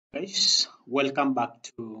Guys, welcome back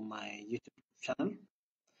to my YouTube channel.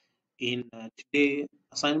 In today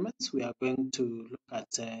assignments, we are going to look at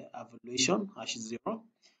evaluation H0,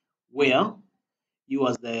 where you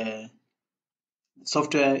as the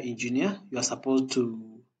software engineer, you are supposed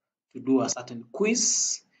to do a certain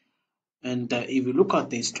quiz. And if you look at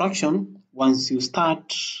the instruction, once you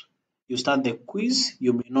start the quiz,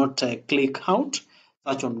 you may not click out,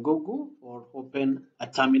 search on Google or open a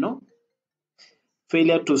terminal.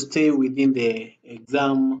 Failure to stay within the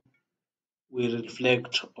exam will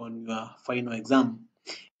reflect on your final exam.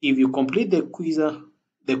 If you complete the quiz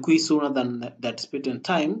sooner than that expected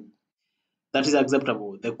time, that is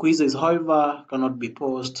acceptable. The quizzes, however, cannot be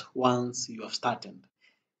paused once you have started.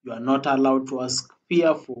 You are not allowed to ask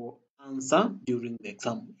fearful answer during the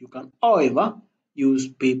exam. You can, however, use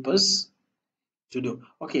papers to do.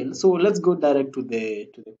 Okay, so let's go direct to the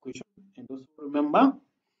question. And also remember,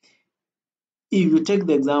 if you take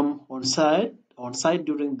the exam on site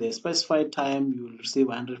during the specified time, you will receive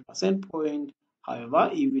 100% point. However,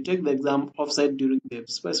 if you take the exam offsite during the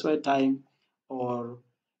specified time or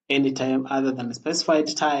any time other than the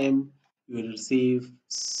specified time, you will receive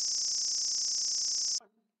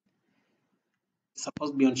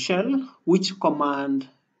supposed to be on shell. Which command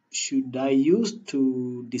should I use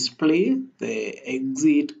to display the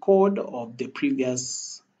exit code of the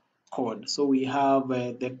previous code? So we have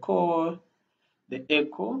the code, the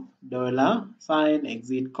echo dollar sign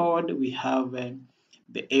exit code. We have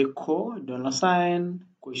the echo dollar sign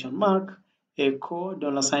question mark, echo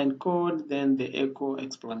dollar sign code, then the echo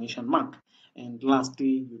exclamation mark, and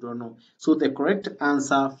lastly you don't know. So the correct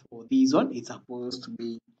answer for this one is supposed to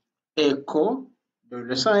be echo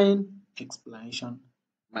dollar sign exclamation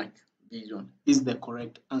mark. This one is the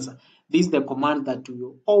correct answer. This is the command that we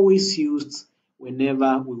always use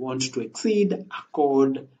whenever we want to exceed a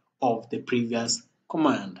code of the previous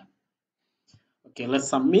command. Okay, let's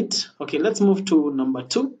submit. Okay, let's move to number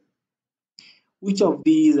 2. Which of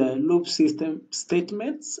these loop system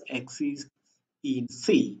statements exists in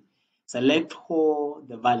C? Select all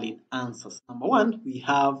the valid answers. Number 1, we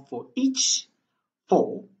have for each,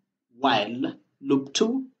 for, while, loop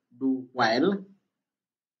 2, do while,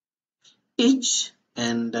 each,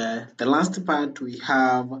 and the last part we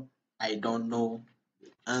have I don't know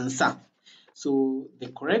answer. So the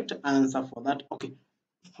correct answer for that, okay,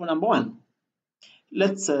 for number 1,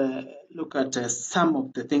 let's look at some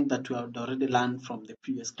of the things that we have already learned from the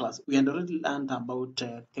previous class. We had already learned about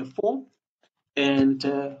the for, and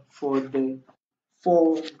for the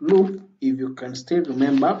for loop, if you can still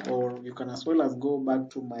remember, or you can as well as go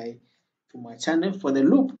back to my channel. For the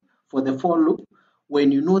loop, for the for loop,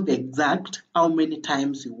 when you know the exact how many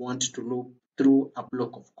times you want to loop through a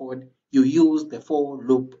block of code, you use the for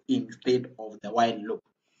loop instead of the while loop.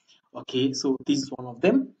 Okay, so this is one of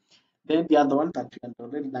them. Then the other one that we had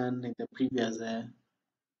already done in the previous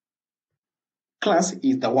class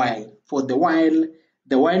is the while. For the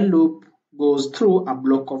while loop goes through a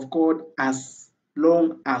block of code as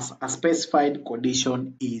long as a specified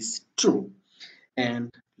condition is true.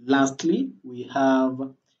 And lastly, we have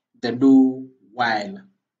the do while.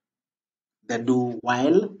 The do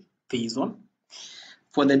while, this one.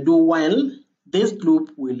 For the do while, this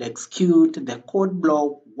loop will execute the code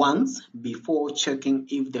block once before checking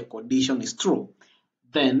if the condition is true.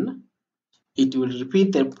 Then it will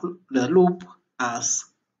repeat the loop as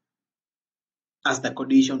the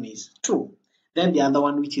condition is true. Then the other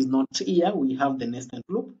one, which is not here, we have the nested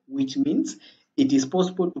loop, which means it is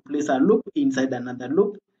possible to place a loop inside another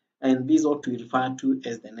loop, and this ought to refer to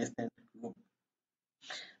as the nested loop.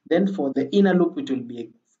 Then for the inner loop, it will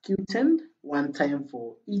be executed one time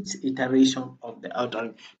for each iteration of the outer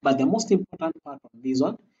loop. But the most important part of this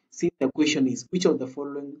one, since the question is which of the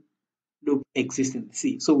following loop exists in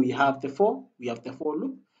C. So we have the for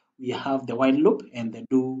loop, we have the while loop, and the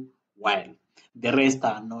do while. The rest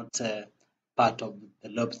are not part of the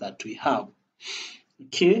loops that we have.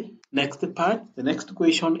 Okay, next part, the next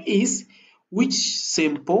question is which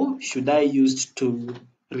symbol should I use to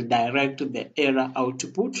redirect the error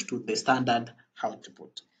output to the standard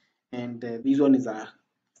output? And this one is a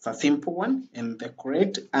simple one, and the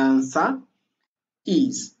correct answer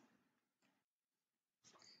is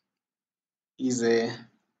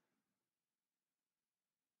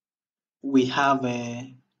we have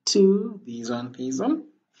two, this one,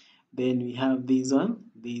 then we have this one,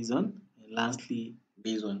 and lastly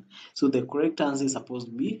this one. So the correct answer is supposed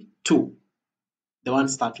to be 2. The one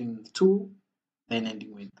starting with 2, then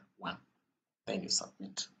ending with 1. Then you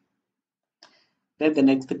submit. Then the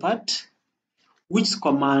next part, which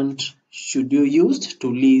command should you use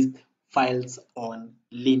to list files on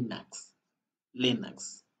Linux?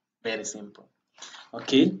 Very simple.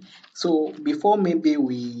 Okay, so before maybe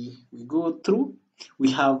we go through,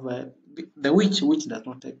 we have the which does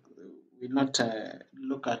not take, we not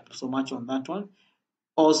look at so much on that one.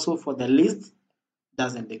 Also for the list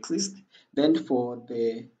doesn't exist. Then for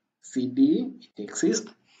the CD it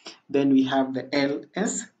exists. Then we have the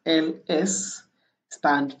LS. LS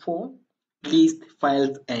stand for list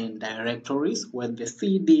files and directories. When the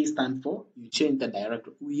CD stand for, you change the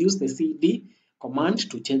directory. We use the CD command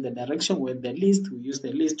to change the direction. When the list, we use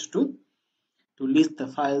the list to list the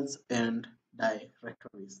files and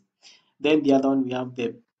directories. Then the other one, we have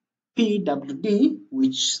the PWD,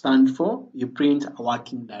 which stands for you print a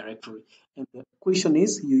working directory. And the question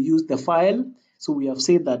is, you use the file. So we have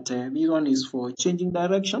said that this one is for changing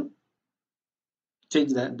direction,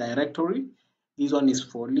 change the directory. This one is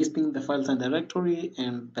for listing the files and directory,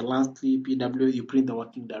 and the lastly PW, you print the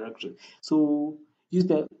working directory. So use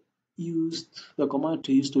the command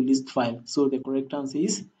to use to list file. So the correct answer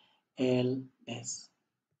is ls.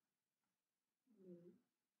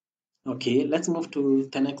 Okay, let's move to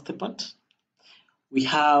the next part. We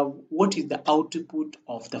have what is the output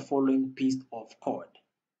of the following piece of code?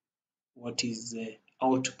 What is the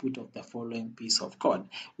output of the following piece of code?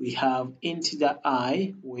 We have integer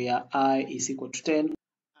I, where I is equal to 10,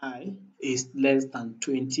 I is less than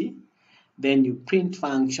 20. Then you print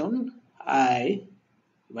function I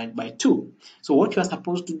divided by 2. So what you are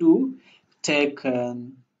supposed to do, take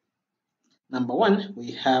number one,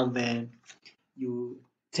 we have you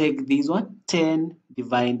take this one, 10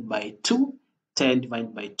 divided by 2. 10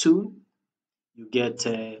 divided by 2, you get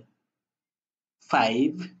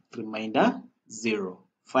 5 remainder 0.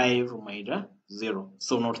 5 remainder 0.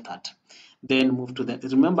 So not that. Then move to the,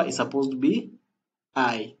 remember it's supposed to be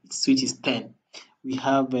I, which is 10. We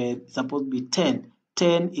have supposed to be 10.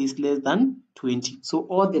 10 is less than 20. So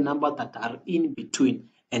all the numbers that are in between.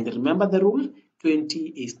 And remember the rule, 20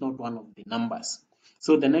 is not one of the numbers.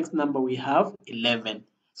 So the next number we have 11.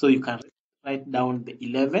 So you can write down the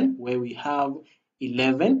 11 where we have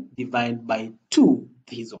 11 divided by 2,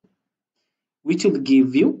 this one, which will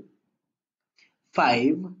give you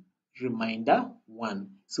 5 remainder 1.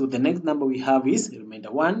 So the next number we have is remainder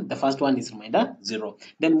 1. The first one is remainder 0.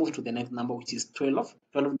 Then move to the next number, which is 12.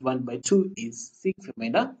 12 divided by 2 is 6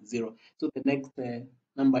 remainder 0. So the next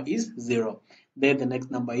number is 0. Then the next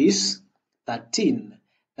number is 13.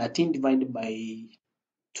 13 divided by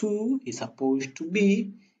 2 is supposed to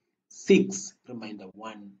be 6 remainder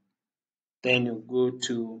 1. Then you go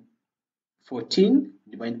to 14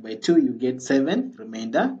 divided by 2, you get 7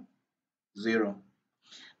 remainder 0.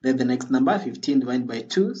 Then the next number, 15 divided by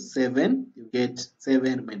 2, 7, you get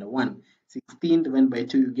 7 remainder 1. 16 divided by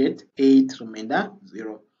 2, you get 8 remainder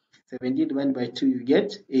 0. 17 divided by 2, you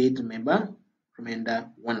get 8 remainder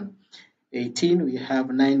 1. 18, we have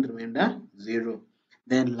 9 remainder 0.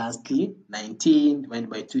 Then lastly, 19 divided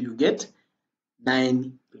by 2, you get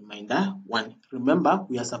 9 remainder 1. Remember,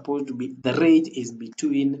 we are supposed to be, the range is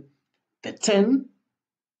between the 10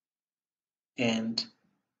 and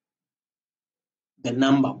the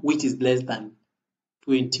number which is less than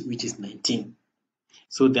 20, which is 19.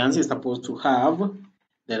 So the answer is supposed to have,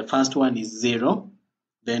 the first one is 0,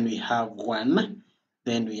 then we have 1,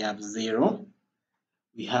 then we have 0,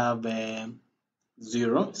 we have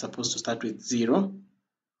 0, supposed to start with 0,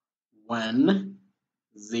 1,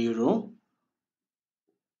 0,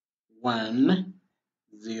 1,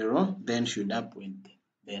 0, then should up with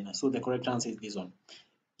then. So the correct answer is this one.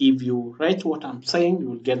 If you write what I'm saying, you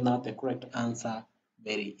will get now the correct answer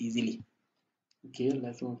very easily. Okay,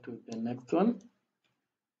 let's move to the next one.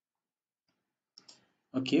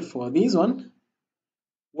 Okay, for this one,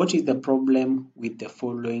 what is the problem with the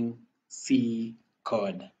following C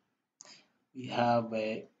code? We have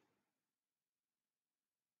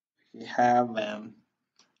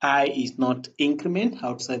I is not increment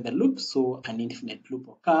outside the loop, so an infinite loop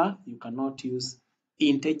occur. You cannot use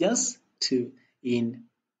integers to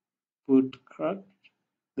input correct.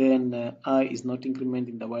 Then I is not increment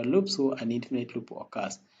in the while loop, so an infinite loop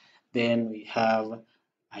occurs. Then we have,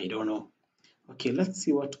 I don't know. Okay, let's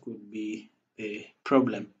see what could be the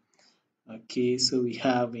problem. Okay, so we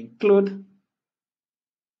have include.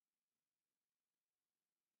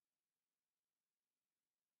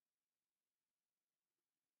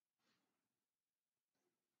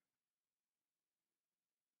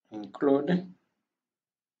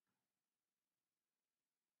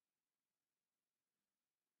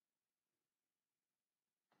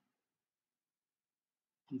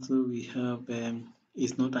 So we have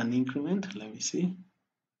is not an increment. Let me see.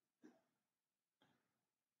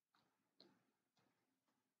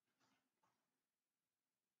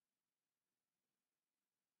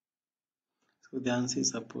 So the answer is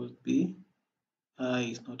supposed to be I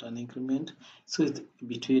is not an increment. So it's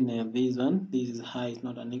between this one, this is high is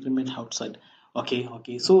not an increment outside.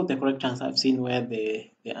 Okay. So the correct answer, I've seen where the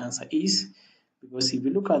answer is, because if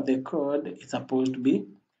you look at the code, it's supposed to be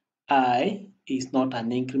I is not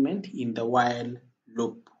an increment in the while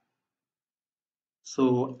loop.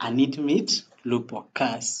 So an infinite loop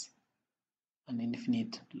occurs. An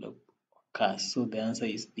infinite loop occurs. So the answer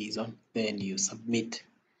is this one. Then you submit.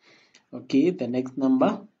 Okay, the next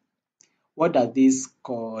number. What does this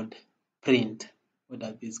code print? What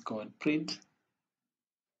does this code print?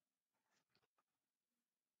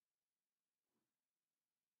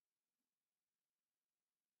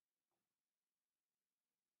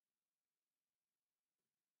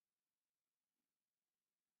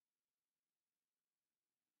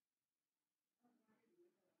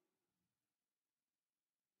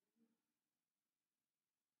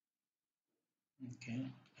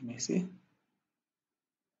 Okay, let me see.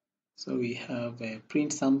 So we have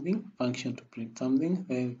print something, function to print something,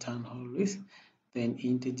 then return always, then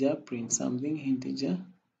integer, print something, integer,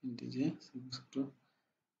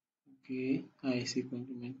 okay, I is equal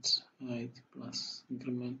increment, I plus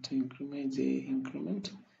increment, j,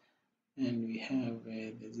 increment, and we have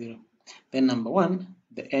the 0. Then number 1,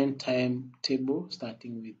 the end time table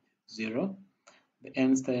starting with 0, the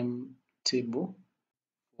end time table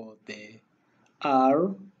for the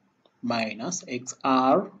r minus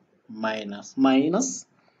xr minus minus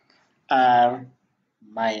r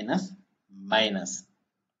minus minus.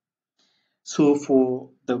 So for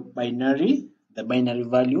the binary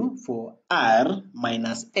value for r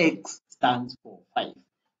minus x stands for 5.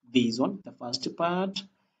 This one, the first part,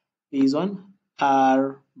 this one,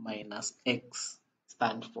 r minus x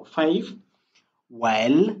stands for 5.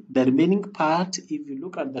 While the remaining part, if you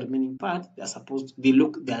look at the remaining part, they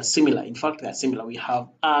are similar. In fact, they are similar. We have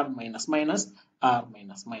r minus minus, r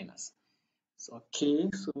minus minus. So, okay,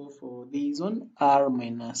 so for this one, r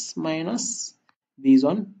minus minus, this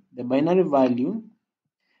one, the binary value,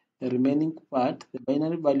 the remaining part, the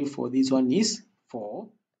binary value for this one is 4,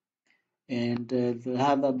 and the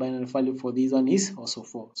other binary value for this one is also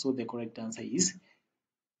 4. So the correct answer is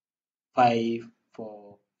 5,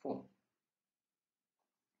 4, 4.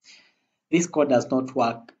 This code does not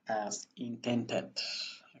work as intended.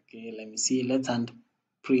 Okay, let me see. Let's add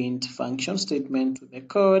print function statement to the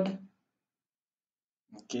code.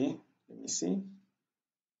 Okay, let me see.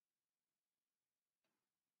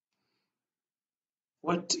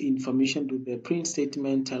 What information do the print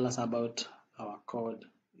statement tell us about our code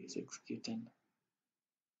is executing?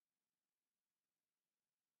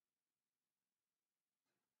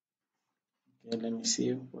 Okay, let me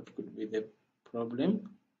see what could be the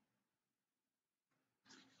problem.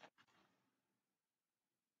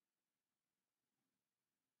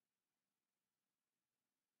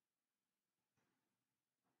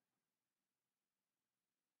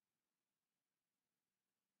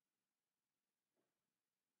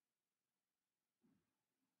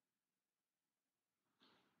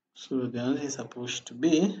 So the answer is supposed to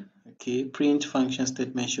be, okay, print function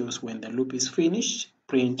statement shows when the loop is finished.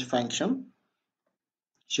 Print function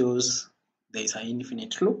shows there is an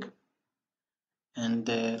infinite loop. And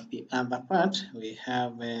the other part, we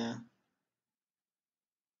have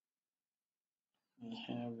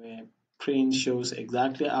print shows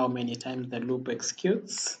exactly how many times the loop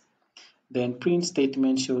executes. Then print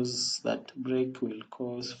statement shows that break will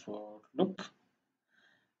cause for loop.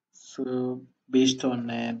 So based on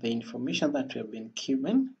the information that we have been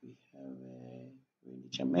given, we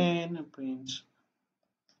have main print.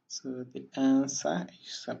 So the answer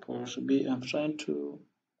is supposed to be, I'm trying to,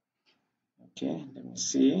 okay, let me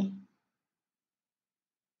see.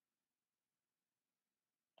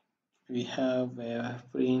 We have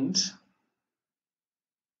print.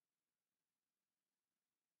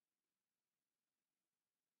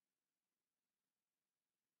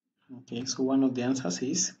 Okay, so one of the answers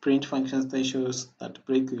is print function that shows that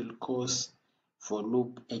break will cause for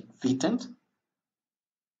loop exitant.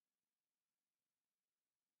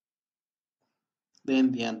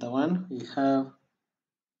 Then the other one, we have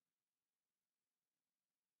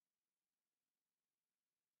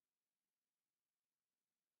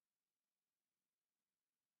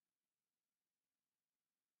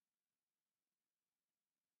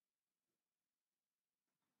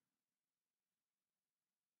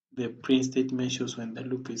the print statement shows when the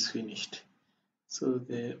loop is finished. So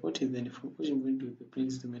what is the information going to the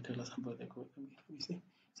print statement tell us about the code? Let me see.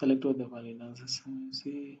 Select all the valid answers. Let me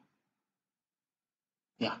see.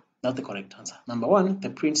 Yeah, that's the correct answer. Number 1,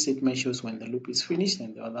 the print statement shows when the loop is finished,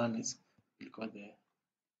 and the other one is because the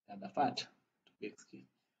other part to be executed.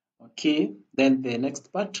 Okay. Okay, then the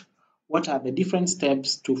next part, what are the different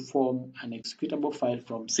steps to form an executable file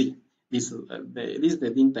from C? This is the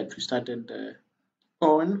thing that we started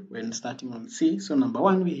on when starting on C. So number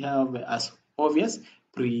one, we have as obvious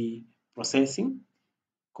pre-processing,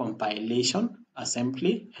 compilation,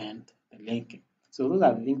 assembly, and the linking. So those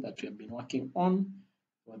are the things that we have been working on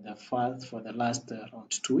for the last around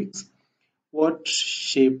 2 weeks. What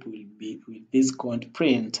shape will this code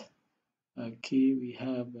print? Okay, we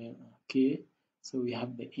have okay, so we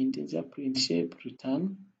have the integer print shape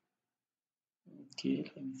return. Okay,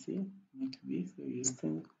 let me see. Not this.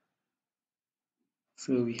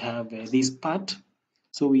 So we have this part.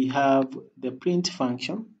 So we have the print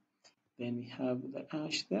function. Then we have the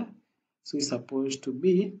hash there. So it's supposed to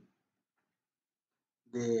be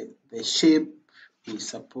the shape is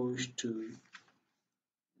supposed to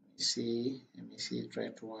let me see, try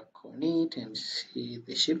to work on it and see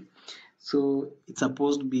the shape. So it's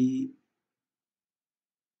supposed to be,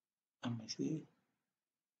 let me see,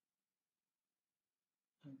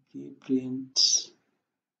 okay, print,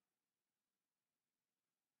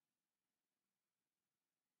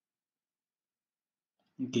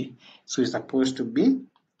 okay, so it's supposed to be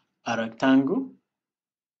a rectangle,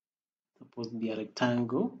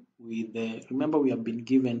 with the, remember we have been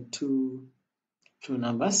given two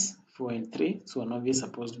numbers, 4 and 3, so now we're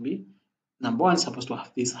supposed to be, number one is supposed to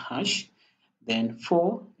have this hash, then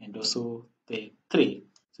 4 and also the 3.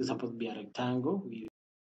 So it's supposed to be a rectangle with